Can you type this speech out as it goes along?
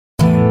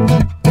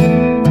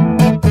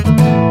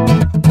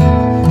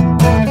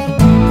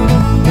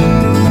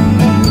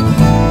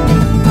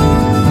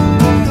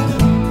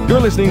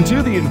listening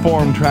to the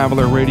Informed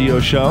Traveler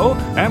Radio Show,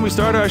 and we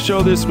start our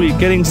show this week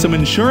getting some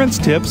insurance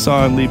tips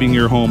on leaving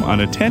your home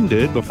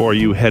unattended before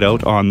you head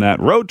out on that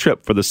road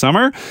trip for the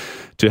summer.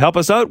 To help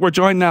us out, we're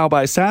joined now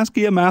by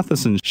Saskia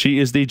Matheson. She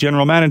is the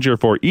General Manager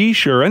for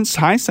eSurance.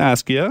 Hi,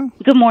 Saskia.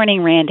 Good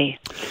morning, Randy.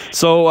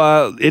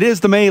 So it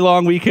is the May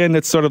long weekend.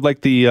 It's sort of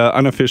like the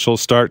unofficial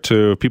start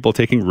to people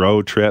taking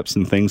road trips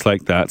and things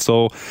like that.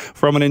 So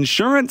from an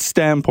insurance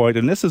standpoint,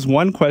 and this is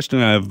one question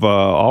I've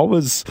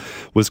always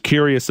was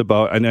curious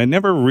about, and I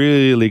never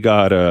really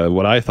got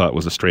what I thought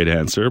was a straight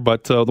answer,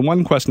 but the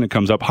one question that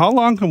comes up, how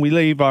long can we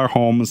leave our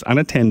homes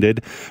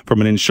unattended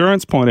from an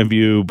insurance point of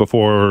view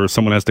before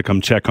someone has to come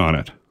check on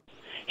it?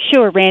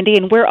 Sure, Randy,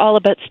 and we're all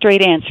about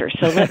straight answers,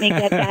 so let me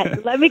get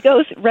that. Let me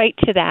go right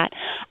to that.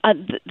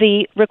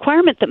 The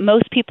requirement that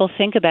most people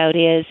think about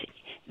is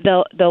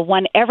the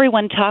one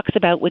everyone talks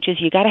about, which is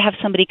you got to have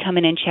somebody come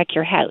in and check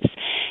your house,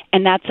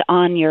 and that's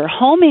on your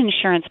home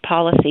insurance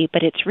policy,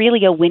 but it's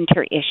really a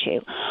winter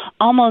issue.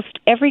 Almost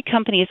every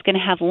company is going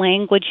to have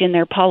language in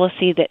their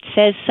policy that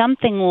says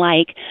something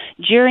like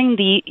during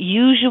the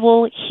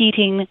usual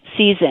heating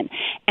season.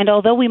 And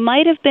although we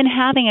might have been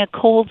having a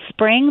cold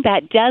spring,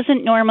 that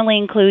doesn't normally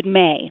include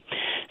May.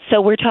 So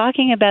we're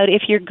talking about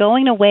if you're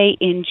going away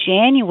in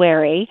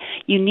January,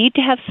 you need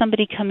to have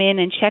somebody come in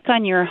and check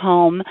on your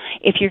home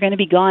if you're going to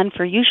be gone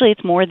for, usually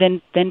it's more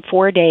than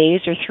 4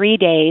 days or 3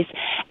 days,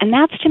 and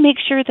that's to make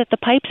sure that the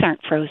pipes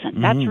aren't frozen.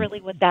 Mm-hmm. That's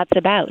really what that's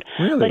about.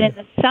 Really? But in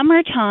the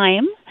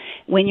summertime,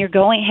 when you're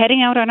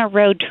heading out on a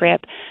road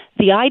trip,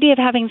 the idea of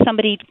having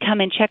somebody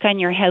come and check on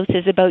your house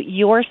is about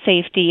your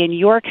safety and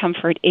your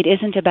comfort. It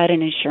isn't about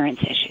an insurance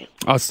issue.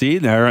 Oh, see,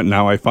 there,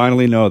 now I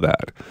finally know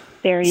that.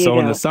 There you go. So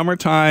in the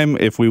summertime,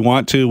 if we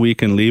want to, we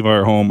can leave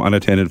our home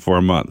unattended for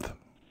a month.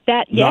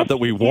 Not that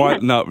we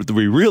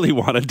really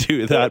want to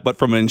do that, but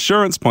from an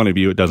insurance point of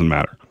view, it doesn't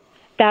matter.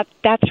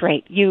 That's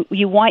right. You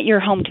want your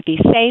home to be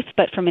safe,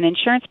 but from an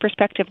insurance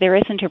perspective, there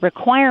isn't a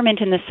requirement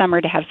in the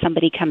summer to have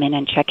somebody come in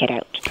and check it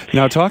out.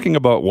 Now, talking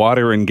about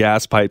water and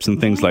gas pipes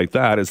and things like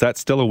that, is that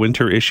still a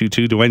winter issue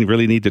too? Do I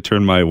really need to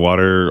turn my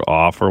water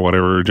off or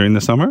whatever during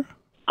the summer?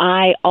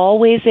 I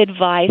always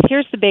advise,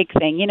 here's the big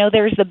thing,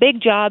 there's the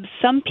big jobs.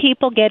 Some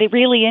people get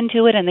really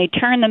into it and they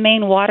turn the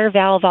main water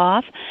valve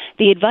off.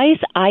 The advice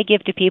I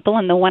give to people,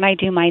 and the one I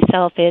do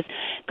myself, is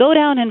go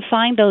down and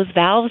find those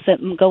valves that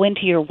go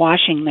into your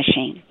washing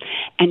machine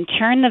and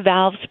turn the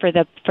valves for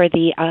the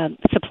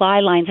supply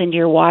lines into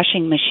your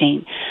washing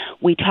machine.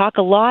 We talk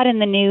a lot in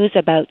the news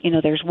about,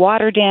 there's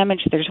water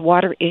damage, there's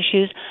water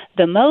issues.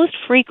 The most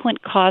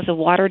frequent cause of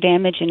water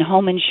damage in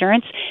home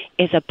insurance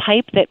is a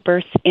pipe that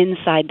bursts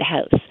inside the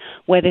house,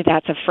 whether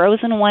that's a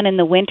frozen one in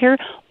the winter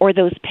or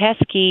those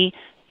pesky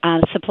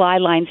supply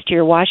lines to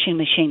your washing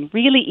machine.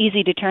 Really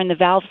easy to turn the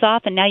valves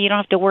off, and now you don't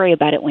have to worry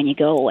about it when you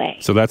go away.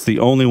 So that's the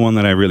only one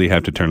that I really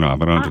have to turn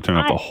off. I don't have to turn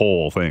off the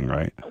whole thing,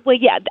 right? Well,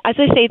 yeah, as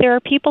I say, there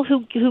are people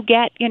who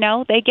get,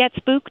 they get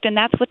spooked, and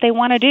that's what they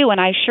want to do, and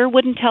I sure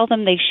wouldn't tell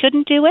them they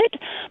shouldn't do it,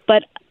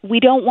 but we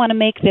don't want to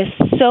make this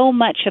so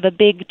much of a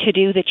big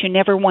to-do that you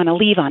never want to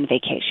leave on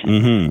vacation.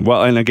 Mm-hmm.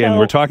 Well, and again,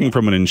 we're talking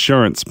from an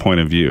insurance point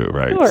of view,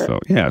 right? Sure, so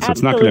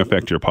it's not going to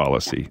affect your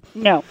policy.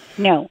 No,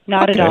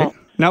 not at all.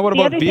 Now, what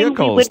about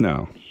vehicles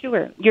now?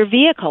 Sure. Your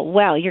vehicle.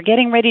 Well, you're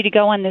getting ready to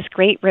go on this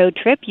great road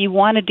trip. You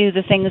want to do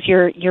the things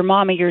your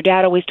mom or your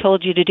dad always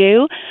told you to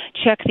do.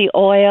 Check the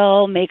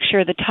oil. Make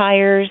sure the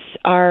tires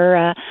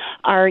are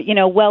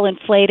well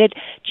inflated.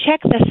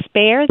 Check the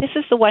spare. This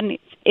is the one.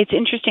 It's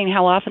interesting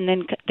how often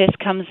then this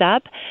comes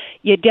up.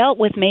 You dealt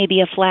with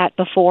maybe a flat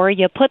before.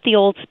 You put the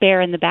old spare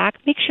in the back.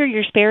 Make sure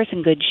your spare's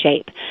in good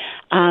shape.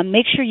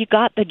 Make sure you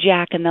got the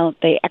jack and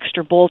the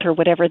extra bolt or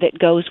whatever that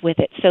goes with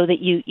it, so that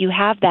you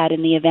have that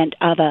in the event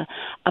of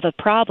a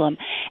problem.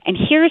 And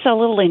here's a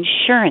little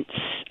insurance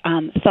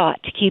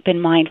thought to keep in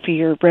mind for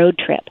your road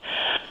trip.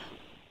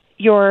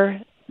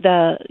 Your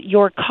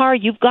car,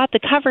 you've got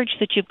the coverage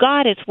that you've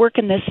got. It's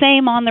working the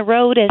same on the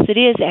road as it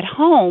is at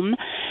home.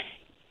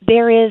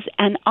 There is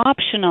an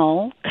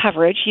optional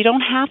coverage. You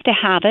don't have to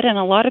have it, and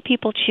a lot of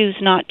people choose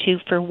not to,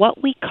 for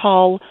what we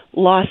call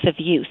loss of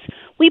use.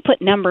 We put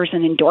numbers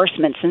and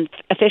endorsements and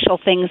official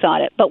things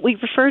on it, but we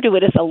refer to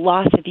it as a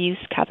loss of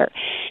use cover.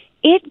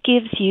 It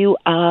gives you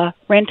a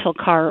rental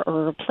car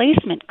or a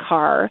replacement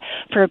car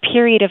for a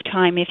period of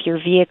time if your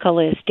vehicle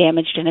is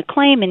damaged in a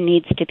claim and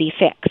needs to be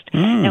fixed.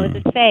 Now, as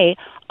I say,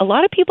 a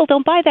lot of people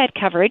don't buy that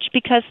coverage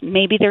because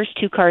maybe there's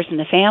 2 cars in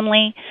the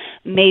family,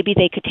 maybe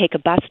they could take a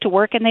bus to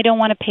work and they don't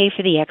want to pay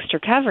for the extra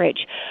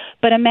coverage.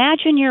 But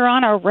imagine you're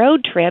on a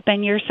road trip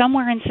and you're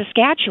somewhere in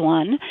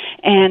Saskatchewan,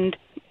 and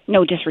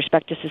no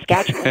disrespect to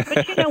Saskatchewan,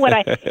 but you know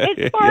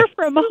it's far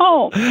from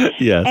home.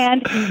 Yes.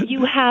 And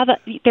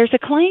there's a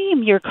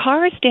claim, your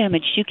car is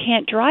damaged, you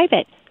can't drive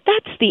it.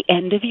 That's the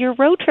end of your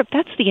road trip.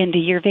 That's the end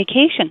of your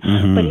vacation.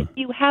 Mm-hmm. But if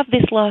you have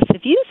this loss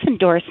of use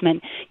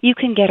endorsement, you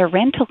can get a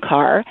rental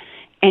car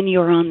and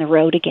you're on the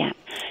road again.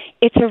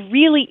 it's a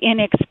really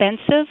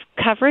inexpensive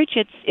coverage.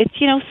 It's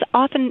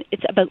often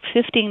it's about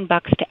 $15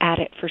 to add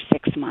it for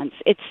 6 months.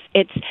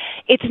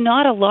 It's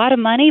not a lot of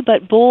money,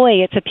 but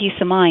boy, it's a peace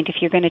of mind if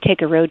you're going to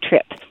take a road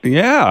trip.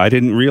 Yeah, I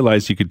didn't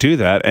realize you could do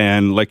that.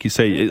 And like you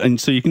say, and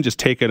so you can just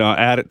take it on,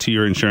 add it to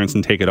your insurance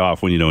and take it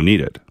off when you don't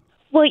need it.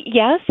 Well,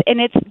 yes,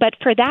 but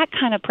for that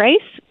kind of price,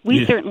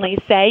 we certainly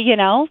say,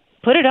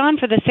 put it on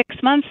for the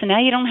 6 months, and now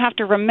you don't have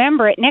to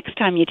remember it next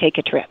time you take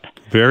a trip.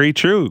 Very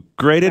true.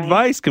 Great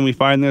advice. Can we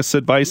find this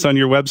advice on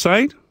your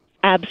website?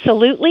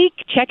 Absolutely.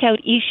 Check out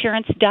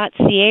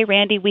esurance.ca,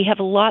 Randy. We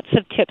have lots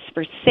of tips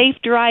for safe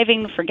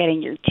driving, for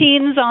getting your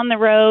teens on the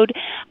road,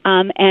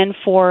 and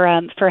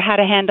for how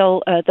to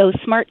handle those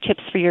smart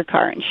tips for your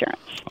car insurance.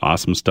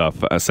 Awesome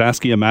stuff.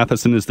 Saskia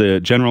Matheson is the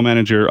General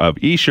Manager of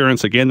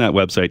eSurance. Again, that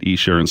website,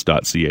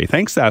 esurance.ca.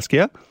 Thanks,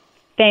 Saskia.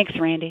 Thanks, Randy.